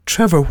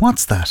Trevor,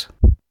 what's that?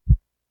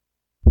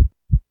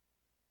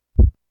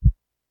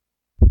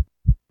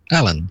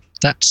 Alan,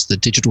 that's the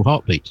digital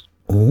heartbeat.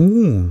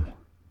 Oh,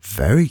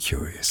 very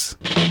curious.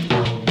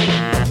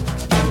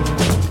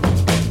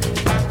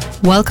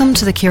 Welcome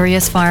to the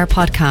Curious Fire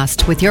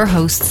podcast with your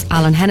hosts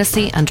Alan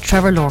Hennessy and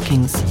Trevor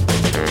Lorkings.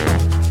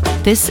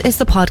 This is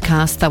the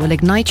podcast that will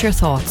ignite your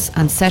thoughts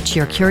and set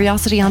your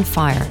curiosity on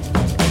fire.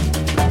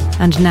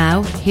 And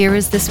now, here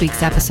is this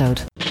week's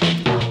episode.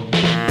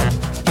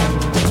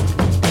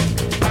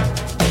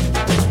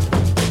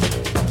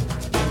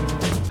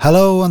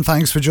 Hello and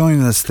thanks for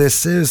joining us.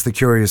 This is the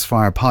Curious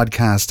Fire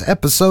podcast,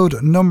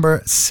 episode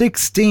number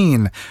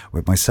 16,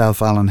 with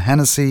myself, Alan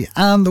Hennessy,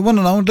 and the one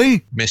and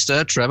only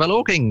Mr. Trevor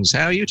Lorkings.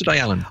 How are you today,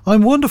 Alan?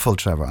 I'm wonderful,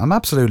 Trevor. I'm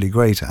absolutely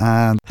great.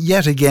 And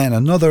yet again,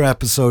 another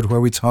episode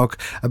where we talk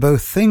about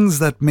things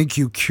that make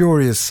you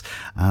curious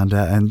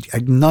and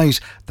ignite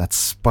that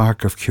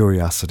spark of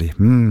curiosity.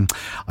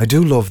 I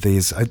do love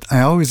these. I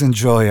always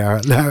enjoy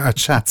our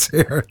chats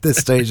here at this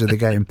stage of the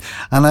game.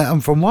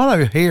 And from what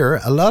I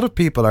hear, a lot of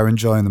people are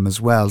enjoying them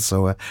as well,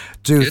 so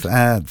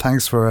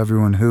thanks for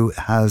everyone who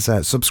has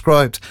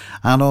subscribed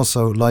and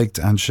also liked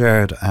and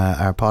shared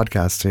our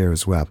podcast here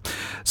as well.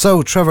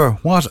 So Trevor,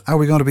 what are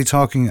we going to be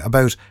talking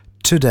about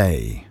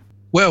today?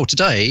 Well,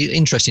 today,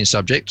 interesting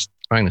subject.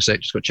 Hang on a sec,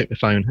 just got to check the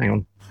phone. Hang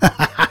on.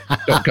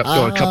 got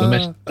a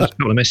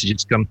couple of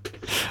messages come.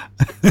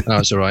 Oh,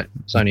 it's all right.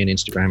 It's only an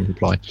Instagram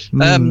reply.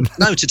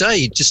 No,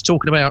 today, just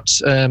talking about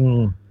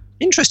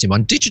interesting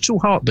one, digital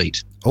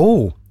heartbeat.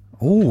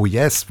 Oh,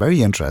 yes,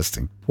 very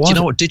interesting. Do you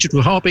know what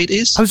digital heartbeat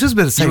is? I was just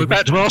about to say. You were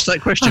about to ask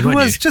that question, weren't you?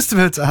 I was just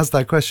about to ask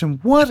that question.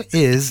 What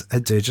is a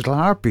digital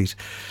heartbeat?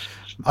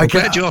 I'm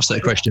glad you asked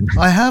that question.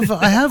 I have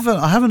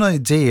an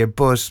idea,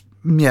 but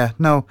yeah,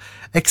 no.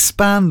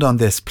 Expand on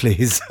this,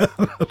 please.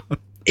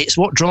 It's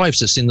what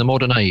drives us in the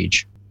modern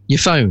age. Your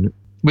phone.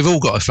 We've all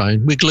got a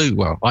phone. We're glued.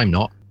 Well, I'm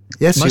not.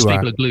 Yes, most you are.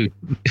 people are glued.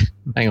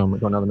 Hang on,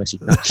 we've got another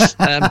message.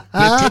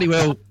 We're pretty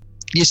well.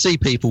 You see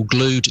people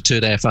glued to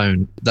their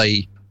phone.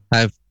 They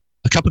have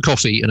a cup of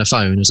coffee and a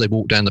phone as they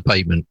walk down the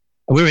pavement.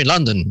 We were in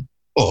London.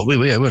 We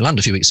were in London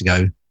a few weeks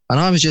ago, and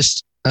I was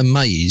just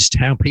amazed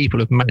how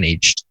people have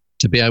managed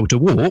to be able to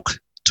walk,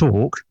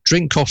 talk,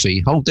 drink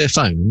coffee, hold their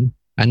phone,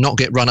 and not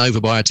get run over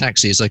by a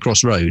taxi as they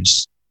cross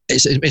roads.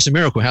 It's a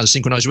miracle how the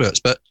synchronised works.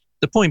 But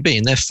the point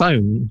being, their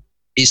phone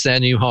is their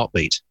new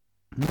heartbeat.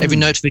 Every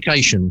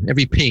notification,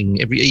 every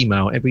ping, every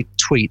email, every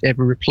tweet,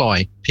 every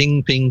reply,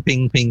 ping, ping,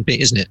 ping, ping,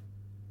 ping, isn't it?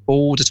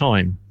 All the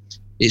time.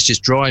 It's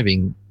just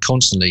driving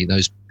constantly,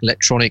 those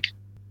electronic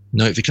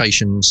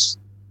notifications.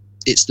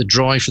 It's the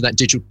drive for that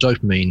digital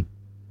dopamine.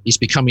 It's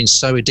becoming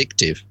so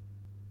addictive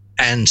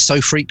and so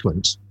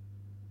frequent.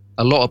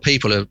 A lot of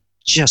people have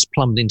just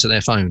plumbed into their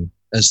phone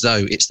as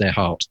though it's their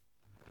heart.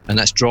 And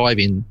that's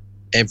driving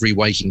every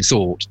waking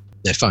thought,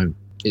 their phone.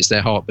 It's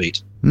their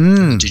heartbeat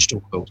in the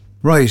digital world.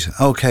 Right.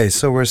 Okay.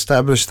 So we're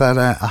established that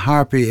a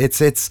heartbeat.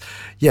 It's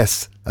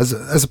yes,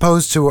 as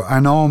opposed to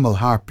our normal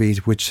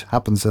heartbeat, which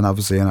happens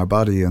obviously in our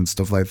body and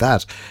stuff like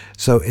that.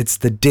 So it's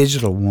the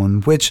digital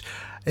one, which,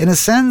 in a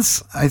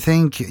sense, I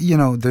think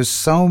there's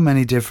so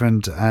many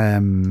different.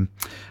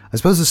 I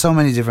suppose there's so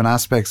many different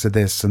aspects of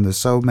this, and there's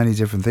so many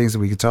different things that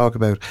we could talk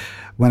about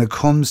when it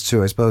comes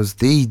to, I suppose,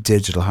 the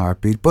digital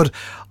heartbeat. But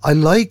I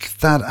like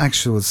that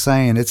actual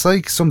saying. It's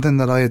like something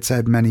that I had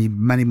said many,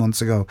 many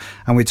months ago,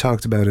 and we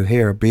talked about it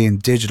here, being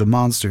digital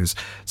monsters.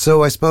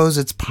 So I suppose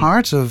it's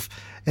part of,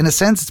 in a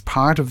sense, it's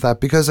part of that,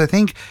 because I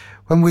think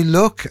when we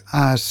look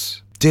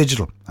at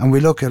digital and we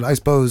look at, I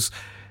suppose,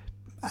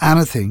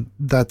 anything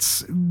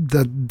that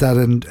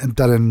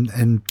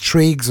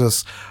intrigues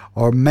us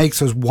or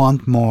makes us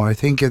want more, I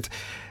think it's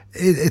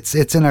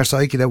in our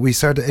psyche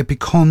that it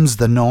becomes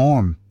the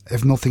norm.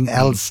 If nothing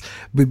else,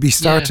 we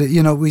start to,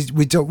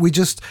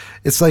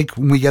 it's like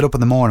when we get up in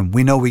the morning,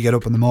 we know we get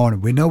up in the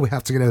morning, we know we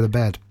have to get out of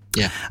bed.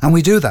 Yeah. And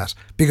we do that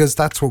because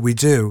that's what we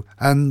do,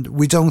 and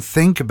we don't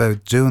think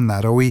about doing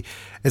that.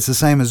 It's the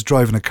same as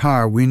driving a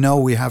car. We know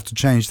we have to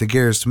change the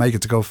gears to make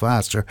it to go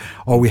faster,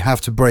 or we have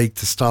to brake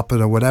to stop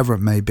it, or whatever it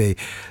may be.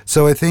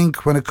 So I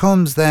think when it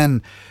comes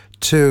then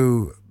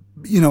to,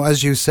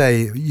 as you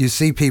say, you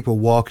see people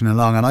walking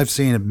along, and I've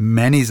seen it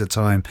many's a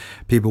time,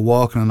 people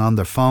walking on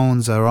their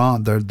phones,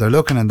 they're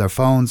looking at their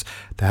phones,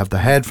 they have their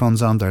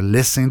headphones on, they're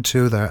listening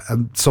to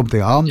something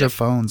on their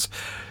phones.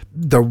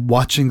 They're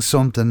watching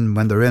something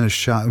when they're in a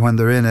shop, when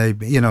they're in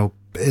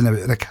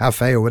a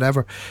cafe or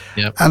whatever.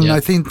 I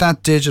think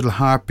that digital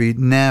heartbeat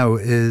now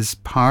is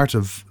part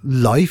of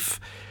life.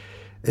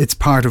 It's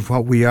part of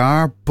what we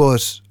are,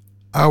 but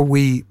are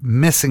we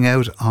missing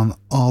out on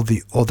all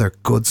the other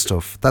good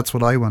stuff? That's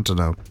what I want to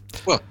know.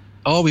 Well,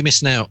 are we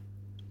missing out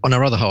on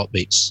our other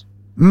heartbeats?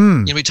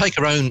 We take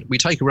our own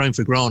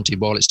for granted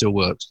while it still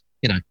works.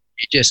 It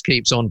just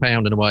keeps on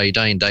pounding away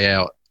day in, day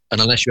out.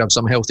 And unless you have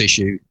some health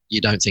issue,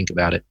 you don't think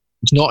about it.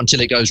 It's not until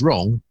it goes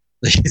wrong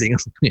that you think,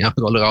 I've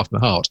got to look after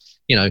my heart.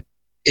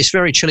 It's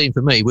very chilling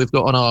for me. We've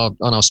got on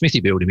our Smithy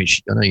building,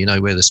 which I know you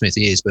know where the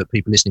Smithy is, but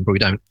people listening probably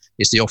don't.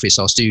 It's the office,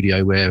 our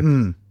studio, where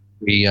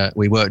we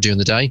work during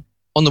the day.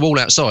 on the wall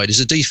outside is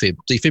a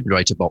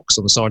defibrillator box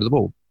on the side of the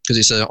wall, because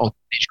it's on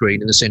each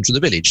green in the centre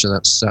of the village. So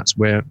that's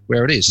where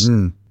it is.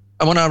 And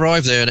when I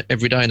arrive there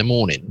every day in the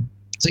morning,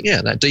 I think,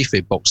 yeah, that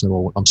defib box on the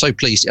wall, I'm so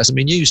pleased it hasn't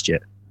been used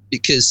yet,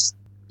 because,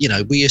 you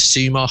know, we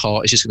assume our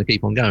heart is just going to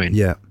keep on going.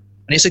 Yeah.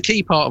 And it's a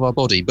key part of our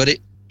body, but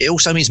it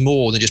also means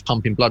more than just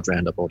pumping blood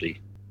around our body.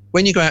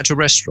 When you go out to a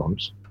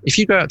restaurant, if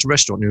you go out to a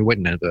restaurant on your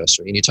wedding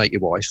anniversary and you take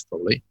your wife,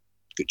 probably,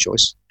 good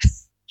choice.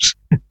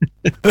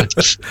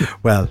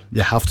 Well,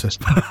 you have to.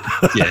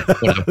 Yeah,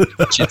 whatever.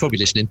 She's probably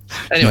listening.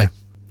 Anyway,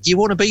 you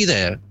want to be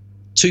there,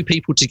 two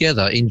people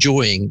together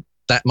enjoying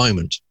that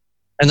moment.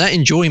 And that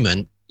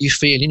enjoyment you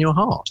feel in your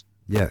heart.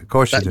 Yeah, of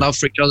course. That love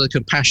for each other, the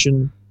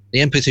compassion,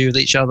 the empathy with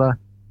each other.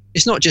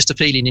 It's not just a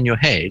feeling in your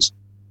head.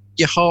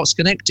 Your heart's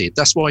connected.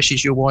 That's why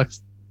she's your wife.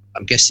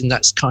 I'm guessing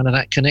that's kind of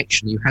that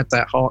connection. You had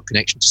that heart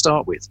connection to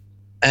start with.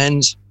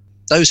 And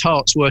those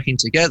hearts working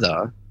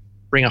together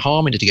bring a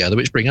harmony together,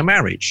 which bring a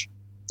marriage.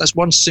 That's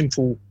one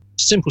simple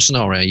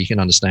scenario you can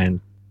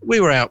understand. We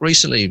were out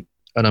recently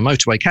at a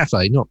motorway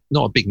cafe, not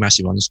a big,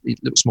 massive one, a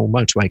little small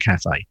motorway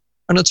cafe.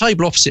 And the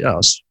table opposite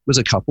us was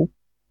a couple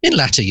in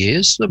latter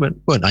years. They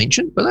weren't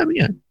ancient, but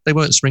they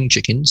weren't spring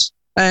chickens.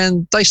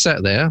 And they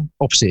sat there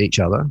opposite each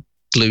other,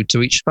 glued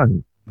to each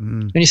phone.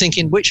 And you're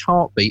thinking, which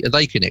heartbeat are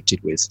they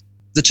connected with?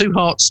 The two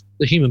hearts,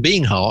 the human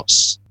being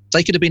hearts,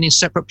 they could have been in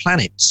separate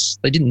planets.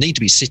 They didn't need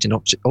to be sitting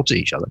opposite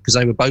each other, because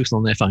they were both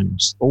on their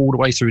phones all the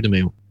way through the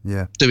meal,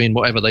 doing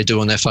whatever they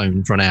do on their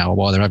phone for an hour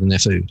while they're having their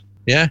food.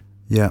 Yeah?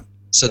 Yeah.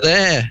 So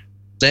they're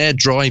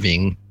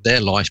driving their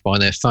life by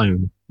their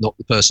phone, not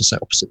the person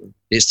sat opposite them.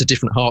 It's the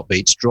different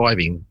heartbeats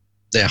driving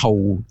their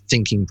whole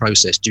thinking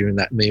process during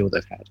that meal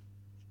they've had.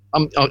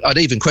 I'd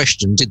even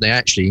question, did they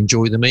actually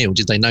enjoy the meal?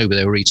 Did they know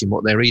they were eating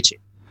what they're eating?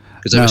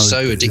 Because they were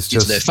so addicted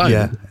to their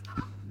phone.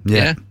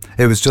 Yeah.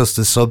 It was just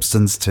a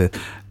substance to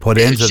put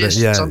into it.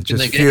 Yeah,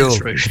 just fuel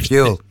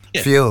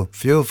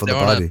for the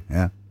body.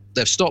 Yeah.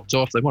 They've stopped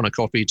off. They want a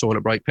coffee,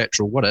 toilet break,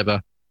 petrol,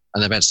 whatever,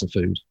 and they've had some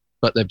food.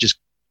 But they've just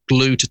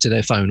glued to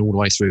their phone all the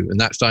way through. And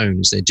that phone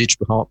is their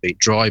digital heartbeat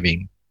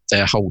driving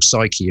their whole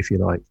psyche, if you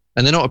like.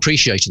 And they're not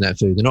appreciating that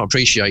food. They're not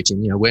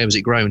appreciating, where was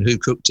it grown? Who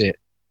cooked it?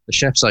 The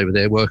chef's over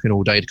there working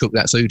all day to cook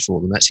that food for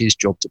them. That's his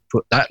job, to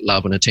put that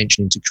love and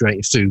attention into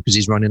creating food, because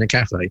he's running a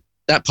cafe.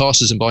 That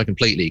passes them by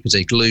completely, because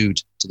they're glued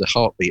to the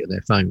heartbeat of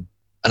their phone.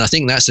 And I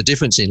think that's the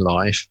difference in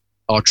life.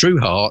 Our true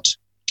heart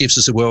gives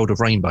us a world of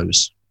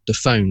rainbows. The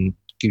phone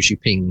gives you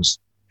pings,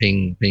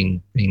 ping,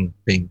 ping, ping,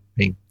 ping,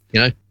 ping,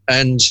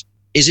 And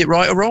is it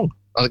right or wrong?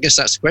 I guess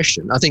that's the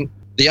question. I think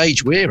the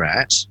age we're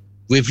at,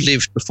 we've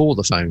lived before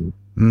the phone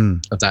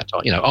of that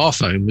time. Our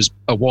phone was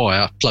a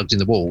wire plugged in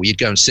the wall. You'd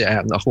go and sit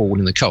out in the hall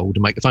in the cold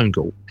and make a phone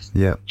call.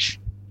 Yeah.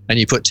 And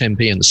you put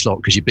 10p in the slot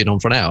because you've been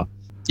on for an hour.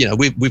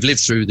 We've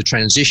lived through the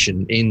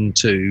transition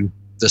into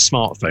the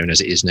smartphone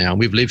as it is now. And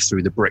we've lived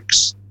through the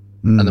bricks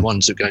and the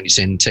ones that can only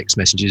send text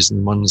messages, and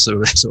the ones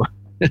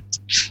that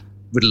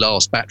would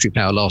last, battery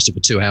power lasted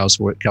for 2 hours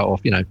before it cut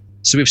off,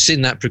 So we've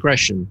seen that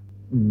progression.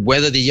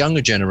 Whether the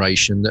younger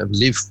generation that have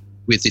lived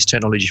with this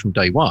technology from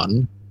day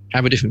one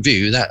have a different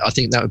view, I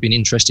think that would be an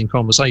interesting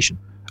conversation.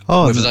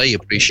 Whether they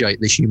appreciate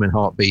the human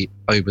heartbeat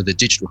over the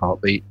digital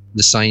heartbeat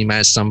the same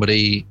as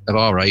somebody of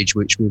our age,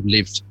 which we've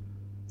lived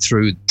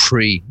through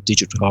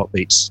pre-digital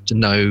heartbeats, to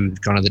know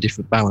kind of the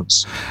different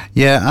balance.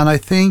 Yeah, and I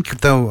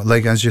think though,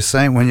 like as you're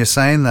saying, when you're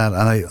saying that,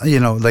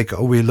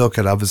 and we look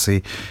at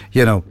obviously,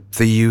 the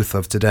youth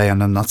of today,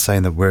 and I'm not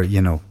saying that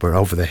we're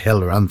over the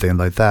hill or anything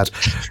like that,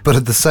 but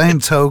at the same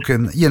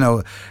token,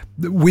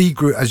 we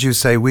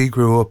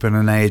grew up in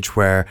an age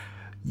where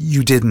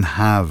you didn't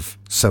have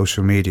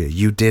social media,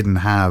 you didn't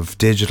have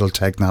digital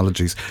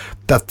technologies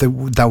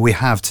that we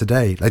have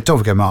today. Like, don't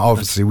forget,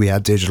 obviously we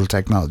had digital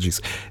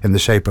technologies in the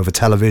shape of a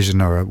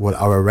television or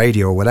a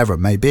radio or whatever it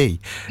may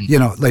be.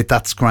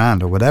 That's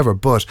grand or whatever,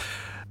 but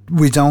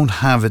we don't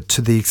have it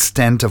to the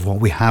extent of what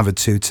we have it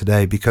to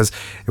today. Because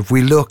if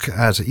we look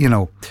at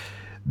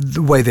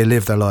the way they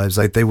live their lives,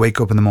 like they wake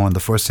up in the morning,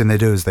 the first thing they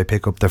do is they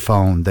pick up their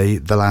phone.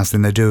 The last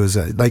thing they do is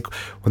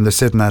when they're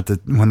sitting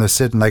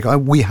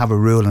we have a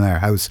rule in our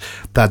house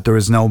that there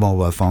is no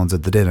mobile phones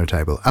at the dinner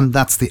table, and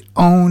that's the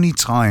only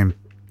time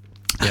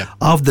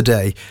of the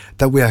day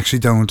that we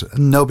actually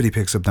nobody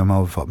picks up their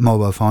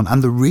mobile phone.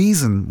 And the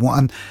reason,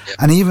 and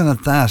even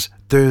at that,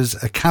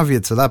 there's a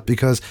caveat to that,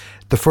 because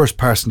the first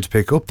person to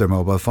pick up their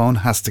mobile phone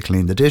has to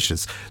clean the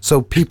dishes.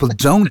 So people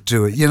don't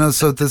do it,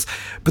 so there's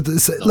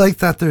like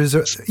that. There's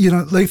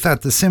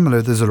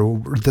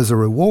a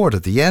reward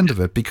at the end of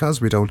it,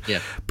 because we don't.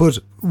 Yeah. But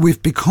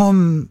we've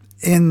become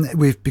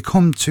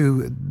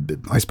to,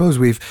 I suppose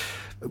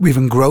we've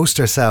engrossed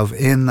ourselves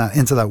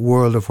into that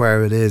world of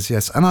where it is.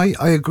 Yes. And I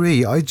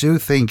agree. I do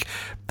think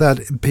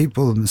that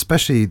people,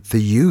 especially the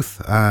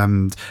youth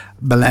and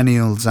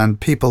millennials and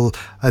people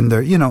and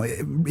their,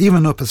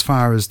 even up as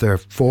far as their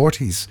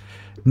 40s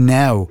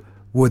now,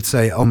 would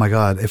say, oh my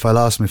God, if I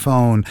lost my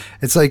phone,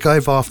 it's like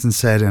I've often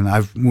said, and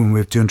when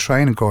we're doing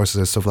training courses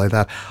and stuff like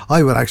that,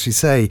 I would actually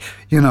say,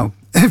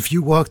 if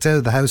you walked out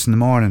of the house in the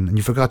morning and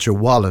you forgot your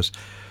wallet,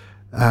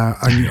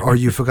 or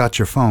you forgot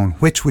your phone,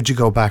 which would you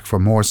go back for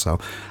more so?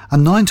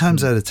 And 9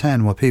 times out of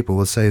 10, what people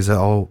will say is,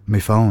 oh, my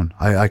phone,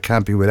 I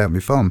can't be without my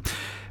phone.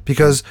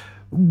 Because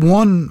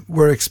one,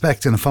 we're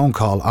expecting a phone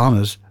call on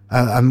it.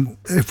 And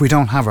if we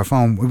don't have our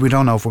phone, we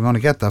don't know if we're going to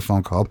get that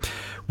phone call.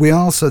 We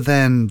also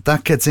then,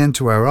 that gets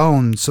into our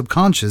own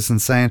subconscious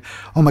and saying,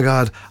 oh my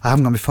God, I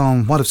haven't got my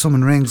phone. What if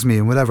someone rings me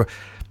and whatever?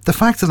 The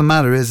fact of the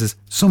matter is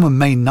someone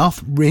may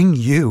not ring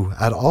you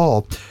at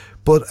all,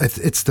 but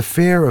it's the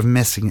fear of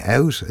missing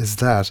out is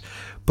that.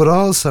 But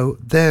also,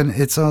 then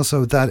it's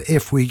also that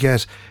if we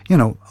get,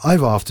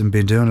 I've often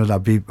been doing it. I'll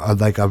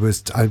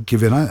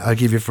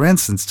give you for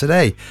instance,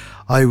 today,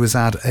 I was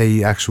at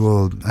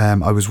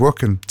I was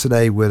working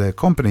today with a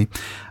company,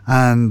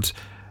 and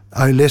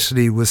I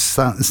literally was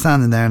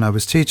standing there and I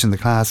was teaching the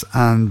class,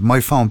 and my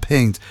phone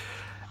pinged.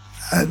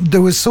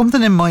 There was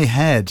something in my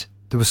head.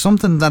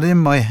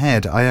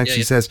 I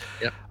actually says,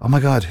 oh my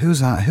God,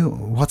 who's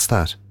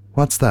that?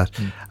 What's that?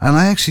 And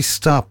I actually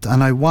stopped,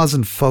 and I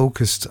wasn't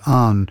focused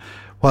on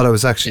what I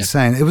was actually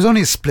saying. It was only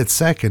a split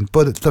second,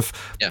 but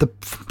the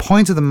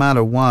point of the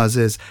matter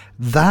is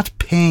that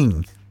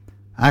ping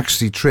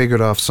actually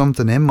triggered off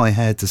something in my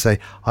head to say,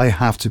 I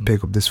have to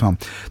pick up this phone.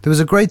 There was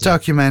a great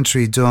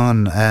documentary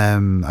done,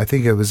 I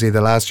think it was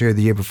either last year or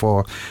the year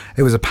before.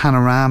 It was a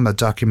Panorama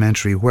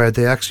documentary where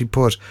they actually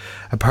put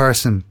a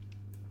person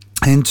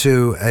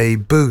into a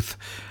booth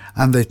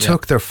and they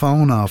took their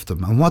phone off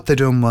them. And what they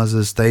done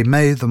was they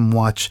made them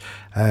watch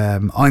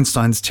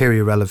Einstein's theory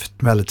of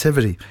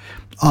relativity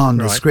on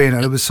the screen,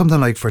 and it was something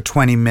like for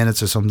 20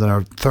 minutes or something,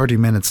 or 30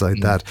 minutes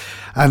like that,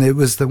 and it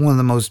was one of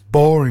the most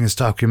boringest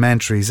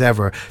documentaries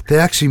ever. They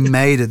actually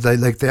made it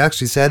they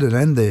actually said it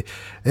in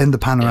the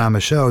Panorama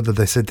show, that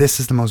they said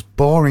this is the most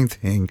boring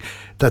thing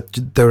that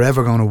they're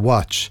ever going to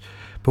watch.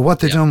 But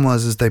what they done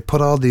was they put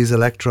all these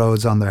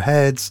electrodes on their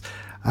heads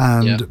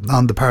and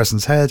on the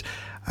person's head,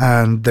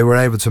 and they were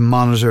able to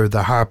monitor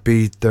their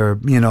heartbeat, their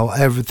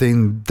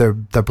everything, their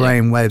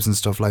brain waves and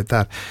stuff like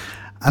that.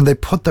 And they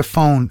put their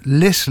phone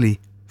literally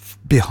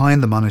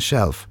behind them on a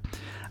shelf,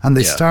 and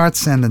they start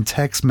sending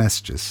text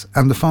messages,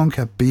 and the phone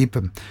kept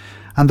beeping.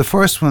 And the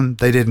first one,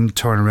 they didn't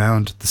turn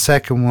around. The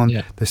second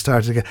one, they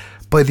started to get.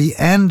 By the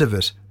end of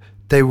it,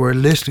 they were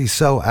literally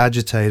so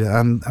agitated.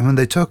 And when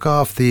they took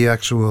off the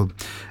actual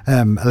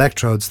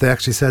electrodes, they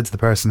actually said to the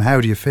person, how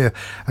do you feel?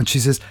 And she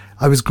says,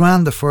 I was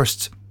grand the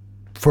first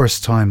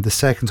time. The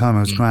second time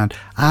I was grand.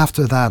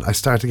 After that, I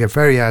started to get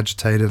very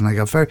agitated, and I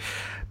got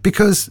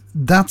because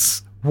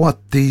that's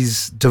what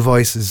these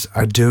devices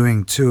are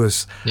doing to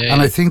us.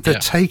 And I think they're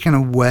taking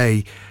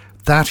away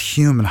that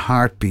human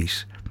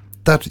heartbeat,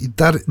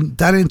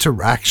 that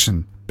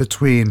interaction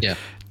between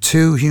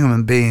two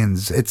human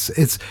beings.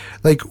 It's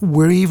like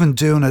we're even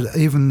doing it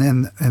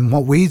even in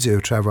what we do,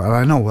 Trevor. And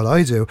I know what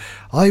I do.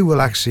 I will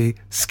actually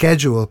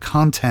schedule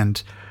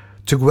content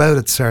to go out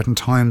at certain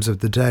times of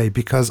the day,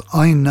 because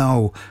I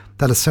know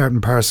that a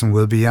certain person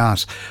will be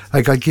at.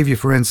 Like, I'll give you,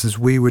 for instance,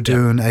 we were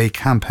doing a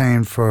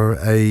campaign for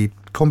a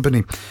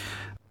company.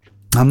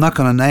 I'm not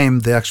going to name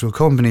the actual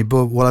company,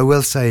 but what I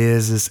will say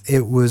is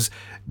it was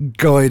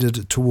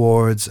guided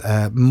towards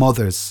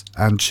mothers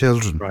and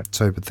children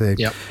type of thing.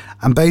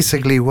 And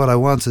basically what I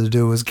wanted to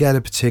do was get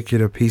a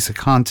particular piece of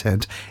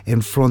content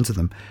in front of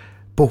them.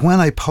 But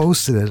when I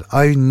posted it,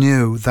 I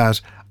knew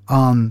that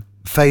on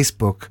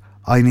Facebook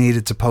I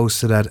needed to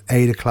post it at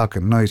 8 o'clock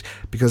at night,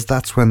 because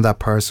that's when that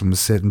person was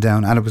sitting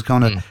down, and it was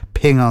going to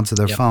ping onto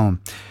their phone.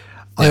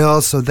 I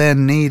also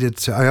then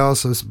I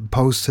also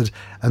posted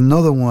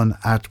another one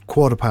at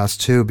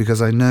 2:15,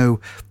 because I knew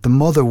the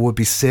mother would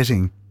be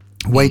sitting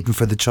waiting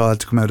for the child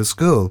to come out of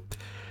school.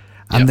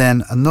 And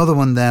then another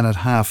one then at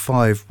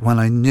 5:30, when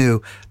I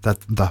knew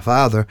that the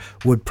father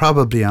would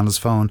probably be on his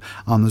phone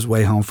on his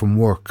way home from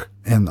work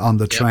and on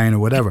the train or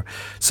whatever.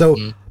 So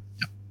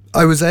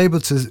I was able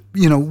to,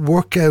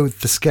 work out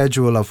the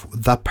schedule of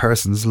that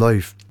person's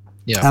life.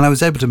 And I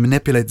was able to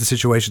manipulate the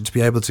situation to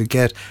be able to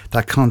get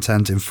that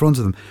content in front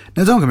of them.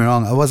 Now, don't get me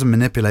wrong, I wasn't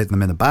manipulating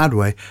them in a bad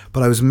way,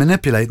 but I was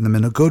manipulating them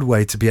in a good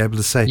way to be able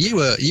to say, you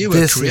were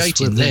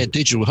creating their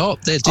digital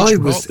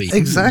heartbeat.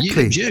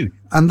 Exactly. You.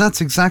 And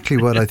that's exactly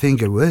what I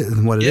think it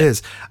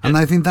is. And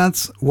I think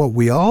that's what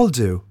we all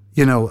do,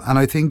 and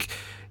I think,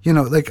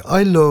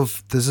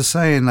 there's a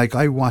saying, like,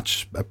 I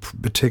watch a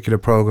particular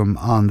program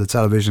on the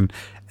television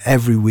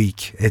every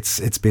week.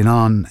 It's been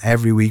on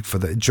every week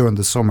during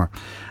the summer.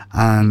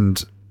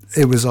 And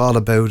it was all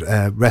about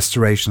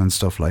restoration and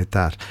stuff like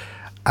that.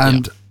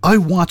 And I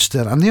watched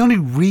it, and the only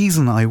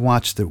reason I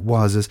watched it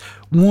was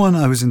one,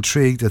 I was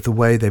intrigued at the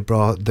way they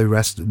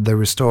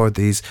restored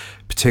these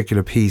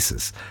particular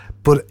pieces.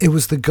 But it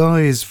was the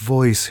guy's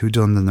voice who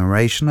done the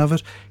narration of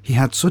it. He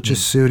had such a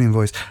soothing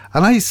voice.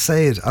 And I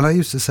say it, and I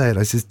used to say it,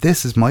 I said,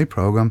 this is my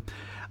program,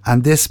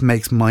 and this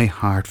makes my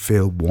heart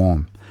feel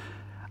warm.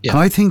 And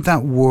I think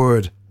that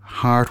word,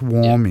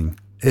 heartwarming,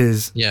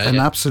 is an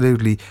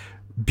absolutely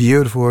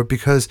beautiful word,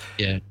 because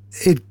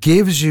it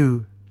gives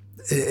you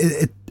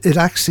it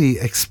actually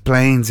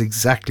explains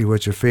exactly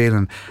what you're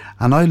feeling.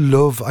 And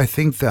I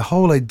think the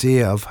whole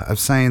idea of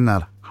saying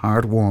that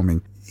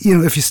heartwarming. You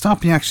know, if you stop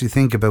and you actually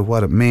think about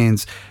what it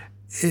means,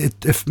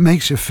 it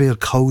makes you feel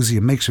cozy,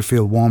 it makes you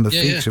feel warm, it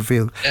makes you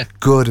feel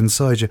good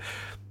inside you.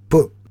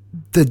 But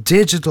the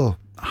digital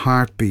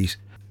heartbeat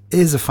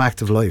is a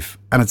fact of life,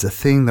 and it's a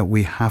thing that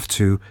we have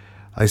to,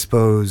 I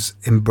suppose,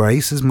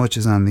 embrace as much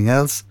as anything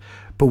else,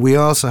 but we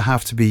also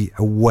have to be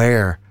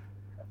aware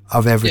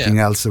of everything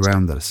else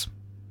around us.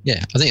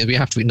 Yeah, I think we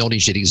have to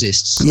acknowledge it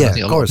exists. Yeah, I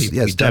think of course.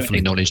 Yes, definitely. Don't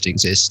acknowledge it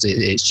exists.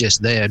 It's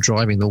just there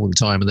driving all the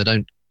time, and they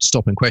don't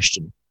stop and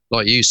question.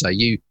 Like you say,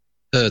 you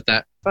heard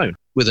that phone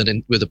with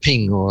a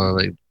ping or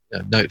a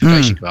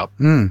notification come up,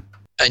 and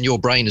your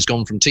brain has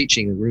gone from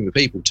teaching a room of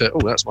people to, oh,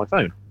 that's my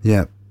phone.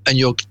 Yeah. And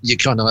you're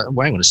kind of like,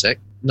 well, hang on a sec.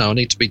 No, I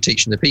need to be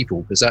teaching the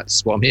people because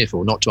that's what I'm here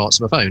for, not to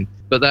answer my phone.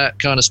 But that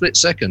kind of split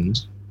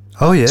second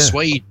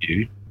swayed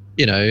you,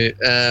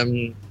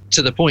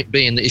 to the point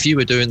being that if you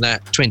were doing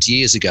that 20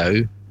 years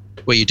ago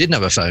where you didn't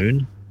have a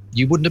phone,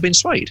 you wouldn't have been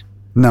swayed.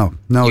 No,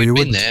 you wouldn't. You've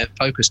been there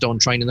focused on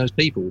training those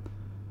people.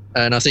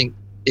 And I think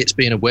it's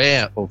being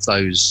aware of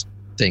those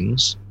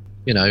things.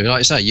 You know, like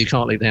I say, you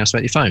can't leave the house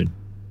without your phone.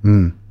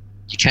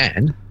 You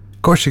can.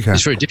 Of course you can.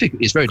 It's very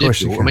difficult. It's very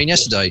difficult. I mean,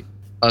 yesterday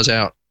I was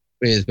out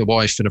with my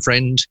wife and a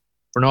friend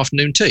for an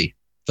afternoon tea.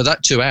 For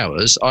that 2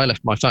 hours, I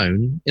left my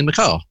phone in the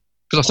car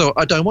because I thought,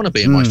 I don't want to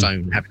be in my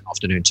phone having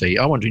afternoon tea.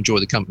 I want to enjoy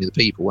the company of the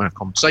people, have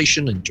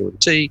conversation, enjoy the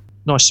tea,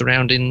 nice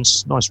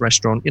surroundings, nice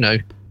restaurant,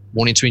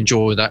 wanting to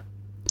enjoy that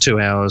 2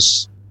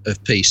 hours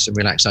of peace and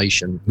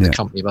relaxation in the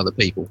company of other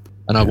people.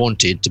 And I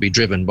wanted to be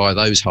driven by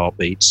those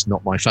heartbeats,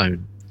 not my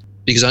phone.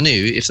 Because I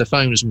knew if the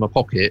phone was in my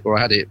pocket or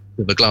I had it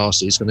with my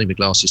glasses, I need my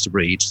glasses to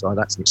read, so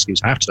that's an excuse.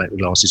 I have to take the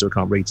glasses or I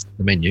can't read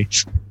the menu.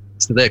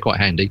 So they're quite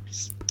handy.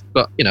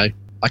 But,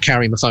 I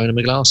carry my phone and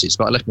my glasses,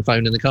 but I left my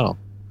phone in the car.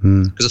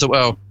 Because I thought,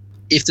 well,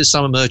 if there's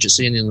some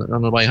emergency and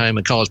on the way home,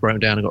 a car's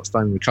broken down and got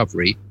phone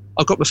recovery,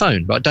 I've got my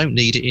phone, but I don't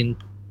need it in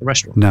the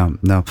restaurant. No.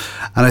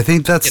 And I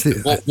think that's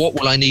what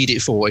will I need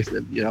it for? If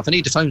I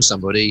need to phone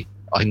somebody,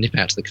 I can nip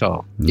out to the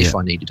car if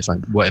I needed to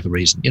phone, whatever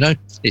reason.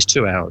 It's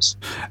 2 hours.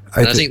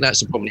 I think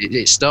that's the problem.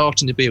 It's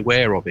starting to be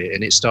aware of it,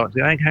 and it's starting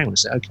to hang on a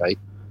second. Okay,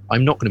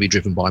 I'm not going to be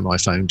driven by my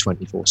phone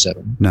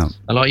 24/7. No.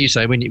 And like you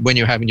say, when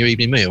you're having your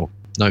evening meal,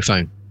 no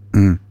phone.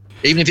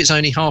 Even if it's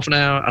only half an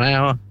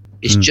hour,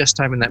 it's just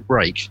having that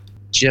break,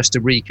 just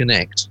to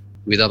reconnect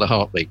with other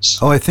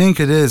heartbeats. Oh, I think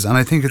it is, and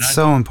I think it's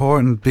so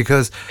important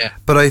because.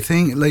 But I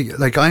think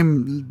like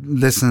I'm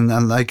listening,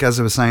 and like as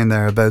I was saying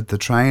there about the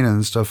training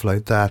and stuff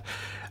like that,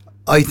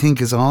 I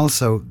think is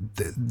also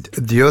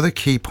the other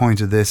key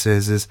point of this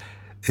is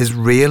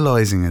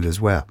realizing it as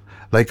well.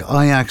 Like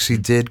I actually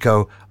did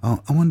go,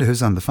 oh, I wonder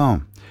who's on the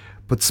phone,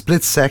 but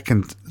split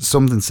second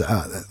something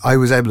I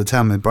was able to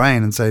tell my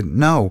brain and say,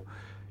 no,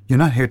 you're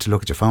not here to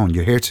look at your phone.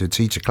 You're here to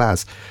teach a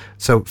class.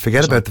 So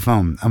forget about the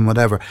phone and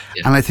whatever.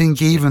 Yeah. And I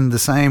think even the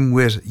same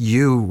with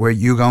you, where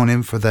you going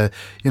in for the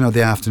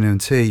afternoon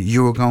tea,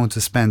 you were going to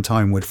spend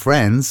time with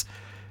friends.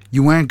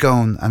 You weren't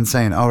going and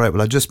saying, all right,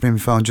 well, I'll just bring my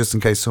phone just in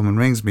case someone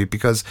rings me,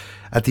 because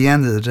at the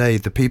end of the day,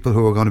 the people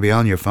who are going to be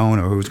on your phone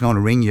or who's going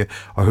to ring you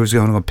or who's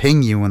going to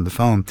ping you on the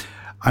phone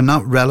are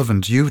not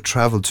relevant. You've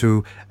travelled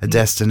to a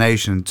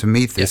destination to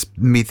meet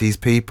these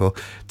people,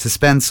 to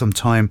spend some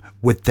time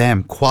with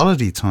them,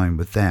 quality time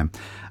with them.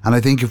 And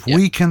I think if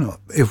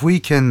we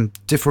can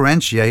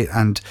differentiate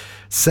and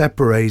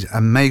separate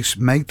and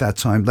make that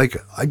time, like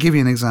I give you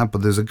an example.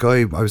 There's a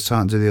guy I was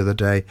talking to the other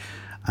day,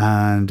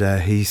 and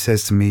he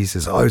says to me, he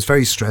says, I was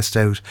very stressed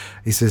out.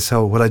 He says,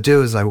 so what I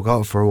do is I go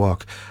out for a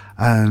walk.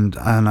 And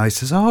I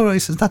says, oh, I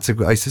says, that's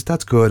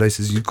good. I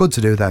says, you're good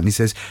to do that. And he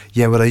says,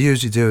 yeah, what I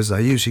usually do is I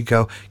usually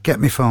go get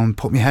my phone,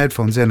 put my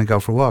headphones in and go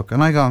for a walk.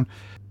 And I go,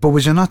 but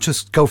would you not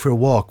just go for a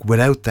walk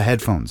without the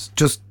headphones?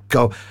 Just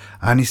go.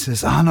 And he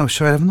says, oh no,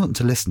 sure, I have nothing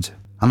to listen to.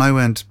 And I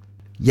went,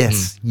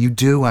 yes, you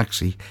do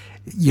actually.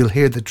 You'll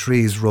hear the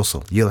trees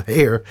rustle. You'll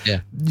hear,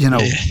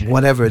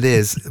 whatever it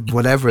is,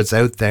 whatever it's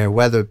out there,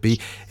 whether it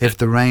be if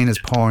the rain is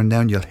pouring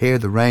down, you'll hear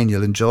the rain,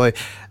 you'll enjoy.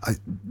 I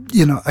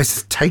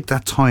just take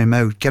that time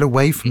out, get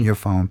away from your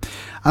phone.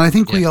 And I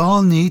think we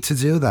all need to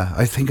do that.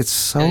 I think it's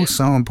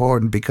so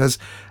important because,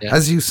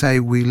 as you say,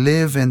 we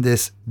live in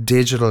this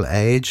digital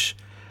age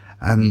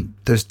and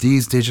there's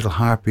these digital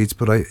heartbeats,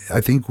 but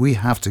I think we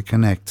have to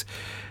connect.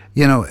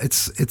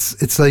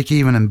 It's like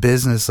even in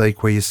business,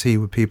 like where you see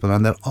with people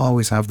and they'll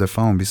always have their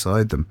phone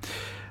beside them.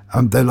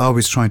 They'll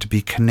always trying to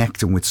be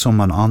connecting with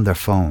someone on their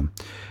phone.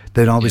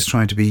 They're always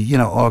trying to be,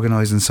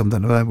 organising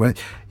something. And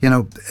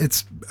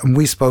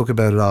we spoke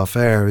about it off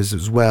air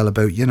as well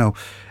about,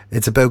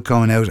 it's about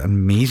going out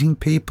and meeting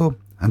people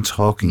and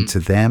talking to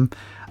them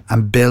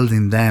and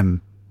building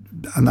them.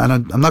 And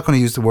I'm not going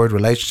to use the word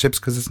relationships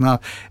because it's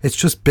not. It's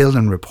just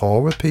building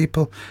rapport with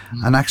people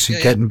and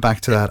actually getting back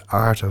to that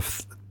art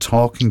of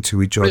talking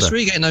to each other. It's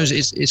really getting those.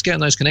 It's getting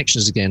those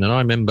connections again. And I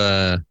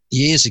remember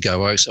years ago,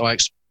 when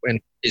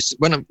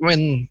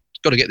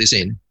got to get this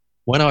in,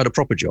 when I had a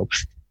proper job.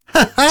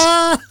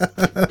 I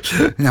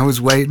was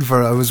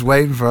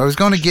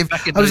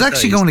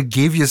actually going to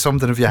give you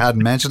something if you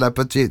hadn't mentioned that,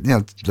 but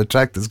the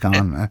tractor's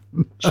gone, man.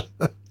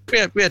 we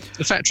had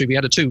the factory. We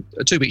had a 2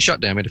 week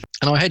shutdown, and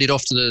I headed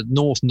off to the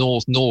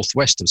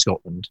northwest of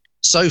Scotland,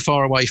 so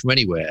far away from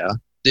anywhere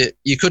that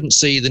you couldn't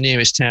see the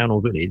nearest town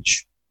or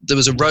village. There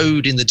was a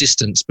road in the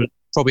distance, but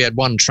probably had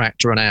one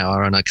tractor an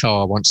hour and a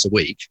car once a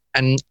week.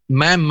 And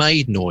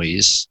man-made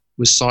noise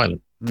was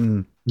silent.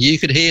 You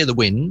could hear the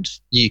wind.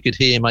 You could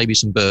hear maybe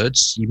some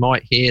birds. You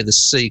might hear the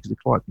sea,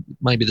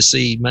 maybe the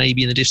sea,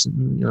 maybe in the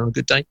distance, on a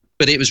good day.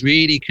 But it was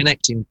really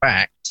connecting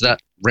back to that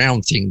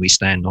round thing we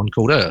stand on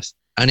called Earth.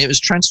 And it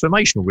was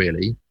transformational,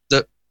 really,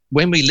 that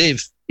when we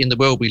live in the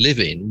world we live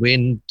in,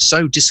 we're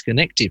so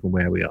disconnected from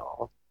where we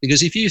are.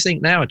 Because if you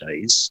think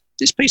nowadays,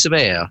 this piece of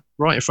air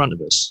right in front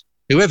of us,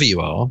 whoever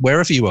you are,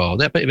 wherever you are,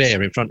 that bit of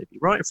air in front of you,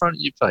 right in front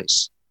of your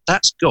face,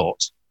 that's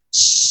got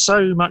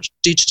so much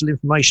digital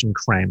information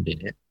crammed in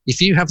it. If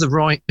you have the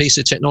right piece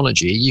of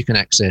technology, you can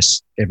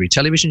access every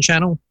television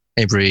channel,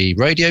 every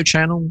radio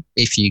channel.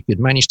 If you could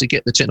manage to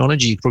get the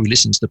technology, you could probably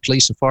listen to the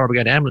police and fire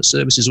brigade ambulance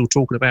services all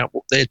talking about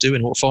what they're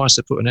doing, what fires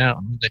they're putting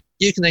out.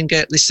 You can then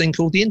get this thing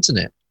called the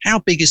internet. How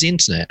big is the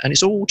internet? And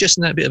it's all just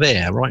in that bit of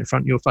air right in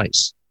front of your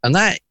face. And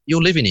that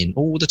you're living in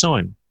all the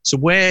time. So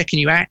where can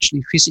you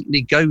actually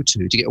physically go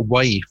to get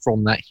away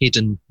from that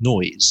hidden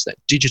noise, that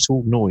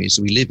digital noise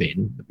that we live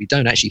in, that we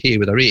don't actually hear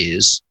with our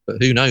ears, but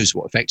who knows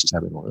what effect it's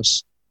having on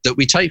us, that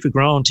we take for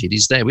granted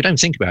is there. We don't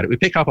think about it. We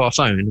pick up our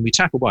phone and we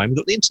tap away and we've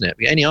got the internet.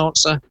 We get any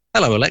answer.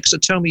 Hello, Alexa,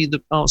 tell me the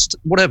answer to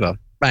whatever.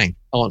 Bang,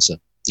 answer.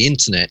 The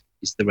internet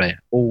is there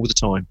all the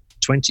time,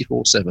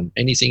 24/7.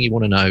 Anything you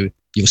want to know,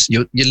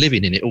 you're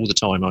living in it all the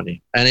time, aren't you?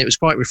 And it was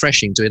quite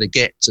refreshing to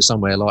get to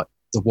somewhere like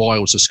the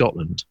wilds of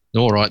Scotland.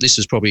 All right, this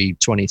was probably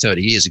 20,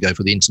 30 years ago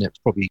for the internet,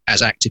 probably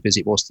as active as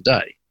it was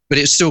today. But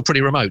it's still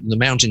pretty remote. And the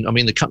mountain, I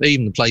mean,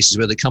 even the places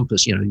where the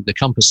compass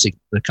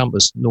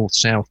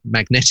north-south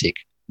magnetic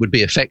would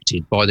be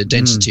affected by the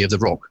density of the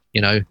rock,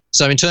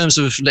 So in terms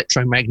of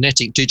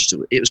electromagnetic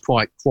digital, it was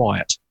quite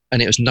quiet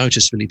and it was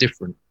noticeably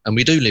different. And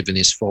we do live in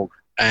this fog.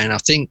 And I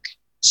think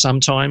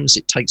sometimes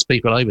it takes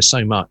people over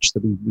so much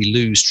that we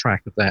lose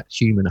track of that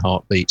human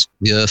heartbeat,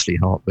 the earthly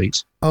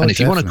heartbeat. And if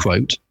you want to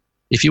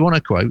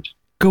quote,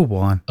 go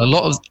on. A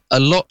lot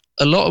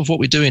of what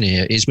we're doing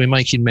here is we're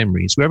making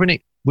memories. We're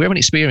having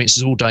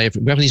experiences all day.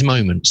 We're having these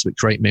moments that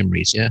create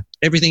memories. Yeah,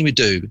 everything we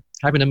do,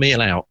 having a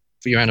meal out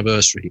for your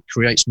anniversary,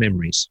 creates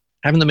memories.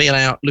 Having the meal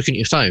out, looking at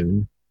your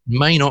phone,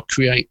 may not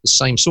create the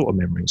same sort of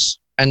memories.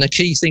 And the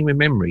key thing with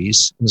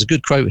memories, and there's a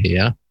good quote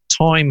here: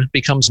 time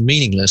becomes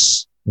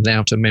meaningless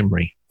without a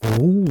memory.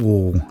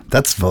 Oh,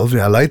 that's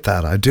lovely. I like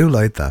that. I do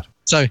like that.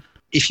 So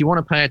if you want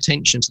to pay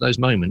attention to those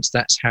moments,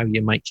 that's how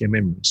you make your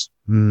memories.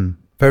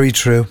 Very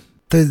true.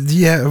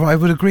 I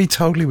would agree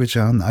totally with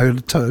you on that. I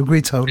would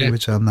agree totally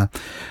with you on that.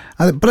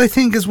 But I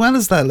think as well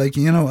as that,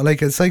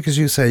 it's like as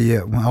you say,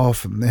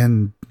 off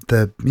in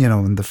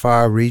the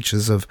far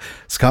reaches of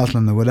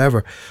Scotland or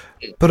whatever.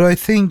 But I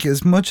think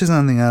as much as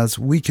anything else,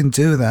 we can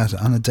do that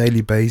on a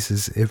daily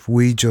basis if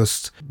we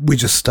just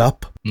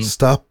stop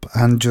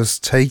and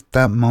just take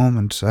that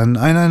moment. And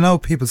I know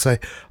people say,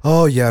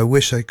 "Oh yeah, I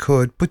wish I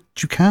could," but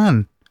you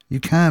can.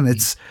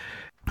 It's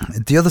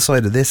the other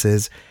side of this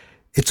is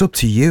it's up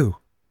to you.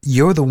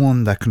 You're the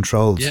one that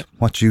controls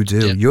what you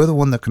do. You're the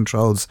one that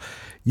controls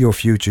your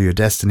future, your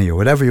destiny, or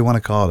whatever you want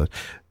to call it.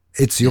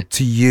 It's up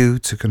to you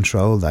to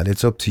control that.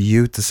 It's up to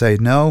you to say,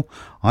 no,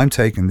 I'm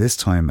taking this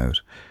time out.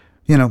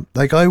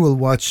 I will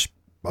watch,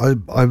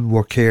 I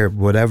work here,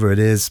 whatever it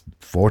is,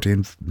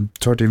 14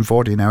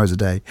 hours a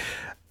day,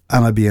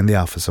 and I'll be in the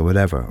office or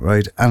whatever,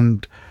 right?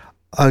 And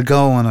I'll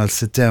go and I'll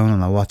sit down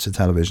and I'll watch the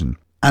television.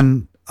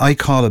 And I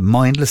call it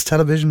mindless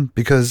television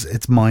because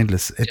it's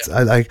mindless. It's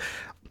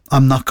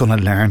I'm not going to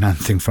learn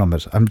anything from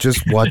it. I'm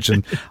just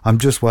watching.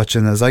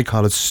 As I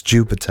call it,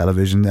 stupid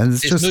television, and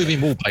it's just moving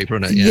wallpaper,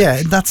 isn't it?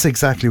 Yeah, that's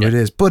exactly what it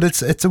is. But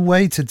it's a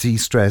way to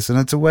de-stress, and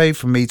it's a way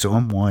for me to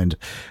unwind,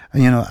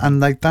 and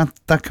like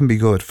that can be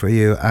good for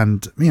you,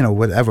 and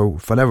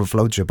whatever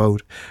floats your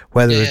boat,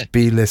 whether it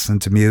be listening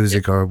to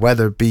music or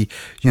whether it be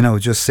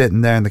just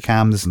sitting there in the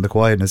calmness and the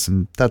quietness,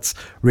 and that's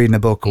reading a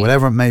book or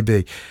whatever it may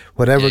be,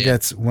 whatever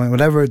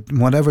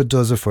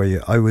does it for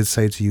you. I would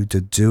say to you to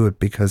do it,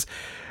 because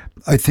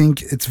I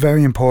think it's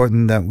very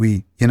important that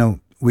we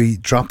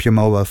drop your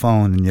mobile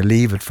phone and you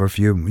leave it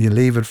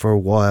for a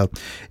while,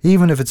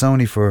 even if it's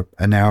only for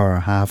an hour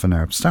or half an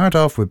hour. Start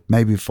off with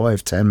maybe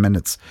 5-10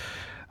 minutes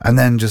and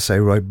then just say,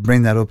 right,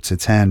 bring that up to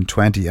 10,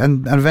 20,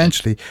 and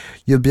eventually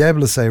you'll be able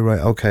to say, right,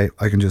 okay,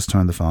 I can just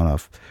turn the phone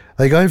off.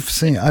 Like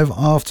I've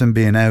often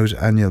been out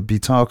and you'll be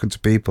talking to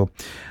people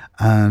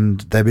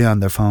and they'll be on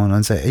their phone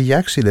and say, hey, you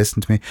actually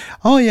listen to me?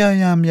 Oh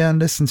yeah, I'm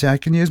listening to you. I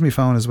can use my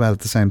phone as well at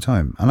the same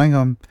time. And I'm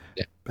going,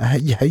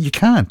 yeah, you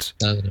can't.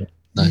 No.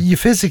 You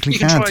physically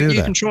can't do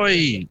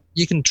that.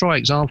 You can try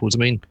examples. I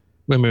mean,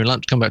 when we were in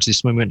London, come back to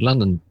this, when we went to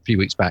London a few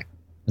weeks back,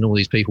 and all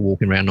these people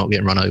walking around not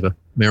getting run over,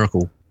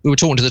 miracle. We were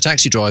talking to the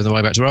taxi driver on the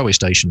way back to the railway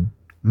station,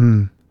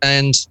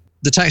 and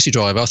the taxi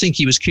driver, I think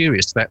he was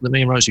curious the fact that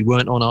me and Rosie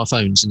weren't on our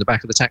phones in the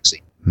back of the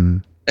taxi,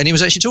 and he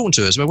was actually talking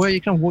to us. Well, where are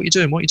you coming? What are you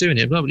doing? What are you doing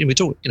here? Well, we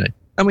talked,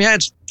 and we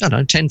had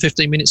 10,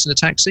 15 minutes in the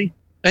taxi.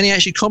 And he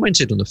actually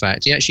commented on the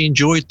fact he actually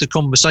enjoyed the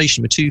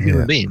conversation with two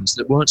human beings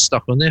that weren't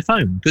stuck on their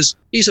phone. Because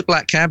he's a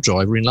black cab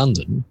driver in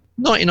London.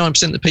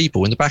 99% of the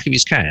people in the back of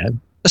his cab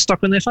are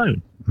stuck on their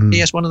phone. He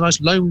has one of the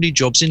most lonely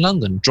jobs in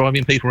London,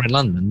 driving people around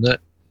London that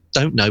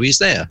don't know he's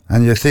there.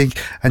 And you think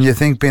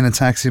being a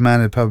taxi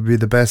man would probably be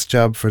the best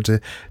job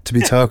to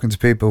be talking to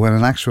people, when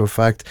in actual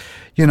fact,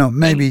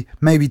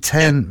 maybe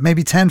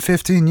 10,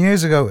 15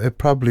 years ago it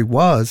probably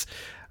was,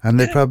 and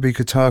they probably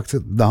could talk to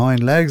the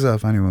hind legs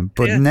off anyone.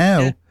 But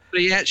now But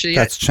he actually,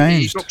 that's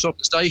changed. He dropped off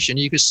the station.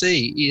 You could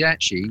see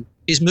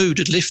his mood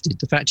had lifted.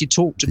 The fact he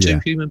talked to two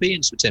human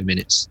beings for 10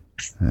 minutes.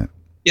 Yeah.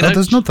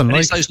 There's nothing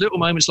like it's those little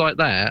moments like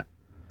that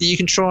you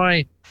can try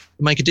and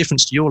make a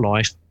difference to your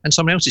life and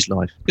someone else's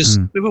life. Because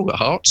we've all got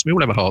hearts. We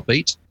all have a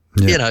heartbeat.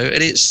 And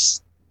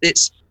it's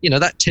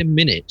that 10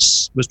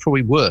 minutes was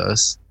probably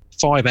worth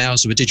 5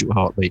 hours of a digital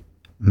heartbeat.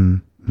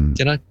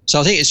 So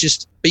I think it's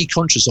just be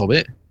conscious of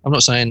it. I'm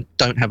not saying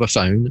don't have a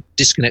phone,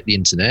 disconnect the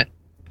internet,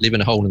 live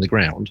in a hole in the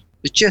ground,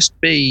 but just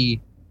be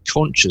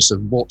conscious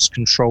of what's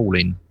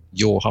controlling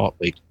your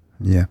heartbeat.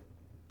 Yeah.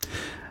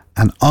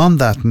 And on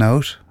that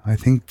note, I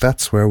think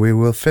that's where we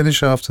will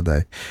finish off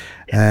today.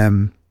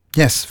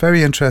 Yes,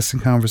 very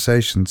interesting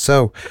conversation.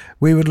 So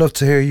we would love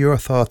to hear your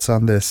thoughts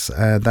on this.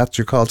 That's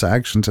your call to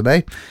action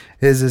today,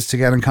 is to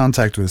get in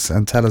contact with us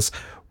and tell us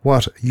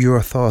what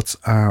your thoughts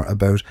are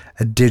about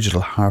a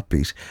digital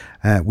heartbeat.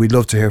 We'd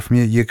love to hear from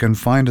you. You can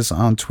find us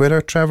on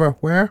Twitter. Trevor,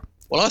 where?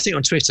 Well, I think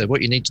on Twitter,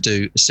 what you need to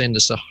do is send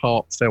us a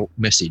heartfelt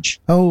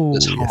message.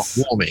 That's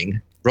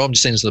heartwarming, rather than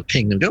send us a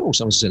ping and go, oh,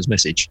 someone sends a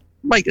message.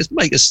 Make us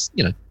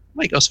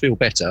feel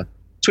better.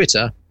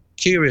 Twitter,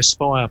 Curious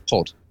Fire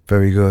Pod.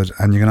 Very good.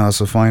 And you can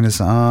also find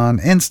us on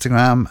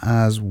Instagram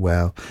as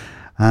well.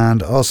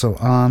 And also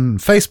on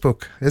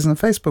Facebook. Isn't it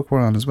Facebook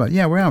we're on as well?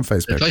 Yeah, we're on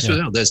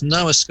Facebook. There's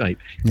no escape.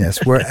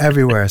 Yes, we're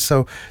everywhere.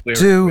 So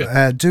do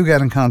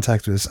get in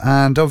contact with us.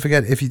 And don't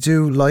forget, if you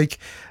do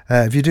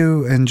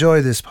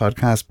enjoy this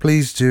podcast,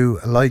 please do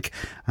like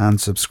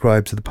and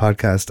subscribe to the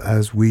podcast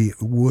as we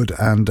would.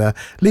 And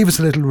leave us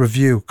a little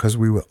review, because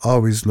we will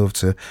always love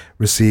to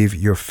receive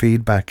your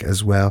feedback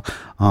as well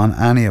on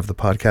any of the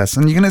podcasts.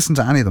 And you can listen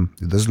to any of them.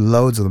 There's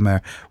loads of them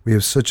there. We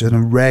have such an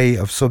array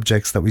of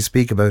subjects that we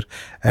speak about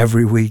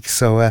every week.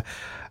 So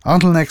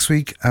until next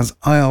week, as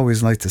I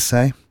always like to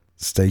say,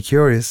 stay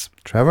curious.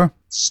 Trevor?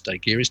 Stay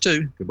curious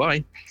too.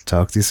 Goodbye.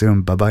 Talk to you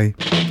soon. Bye-bye.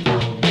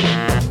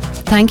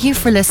 Thank you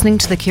for listening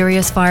to the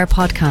Curious Fire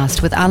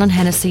podcast with Alan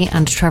Hennessy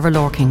and Trevor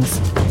Lorkings.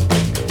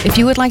 If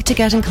you would like to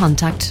get in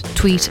contact,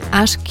 tweet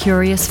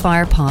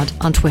 @CuriousFirePod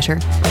on Twitter.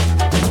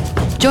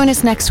 Join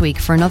us next week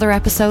for another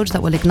episode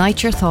that will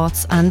ignite your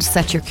thoughts and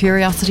set your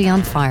curiosity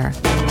on fire.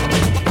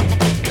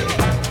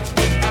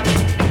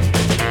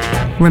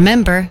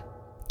 Remember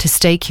to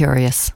stay curious.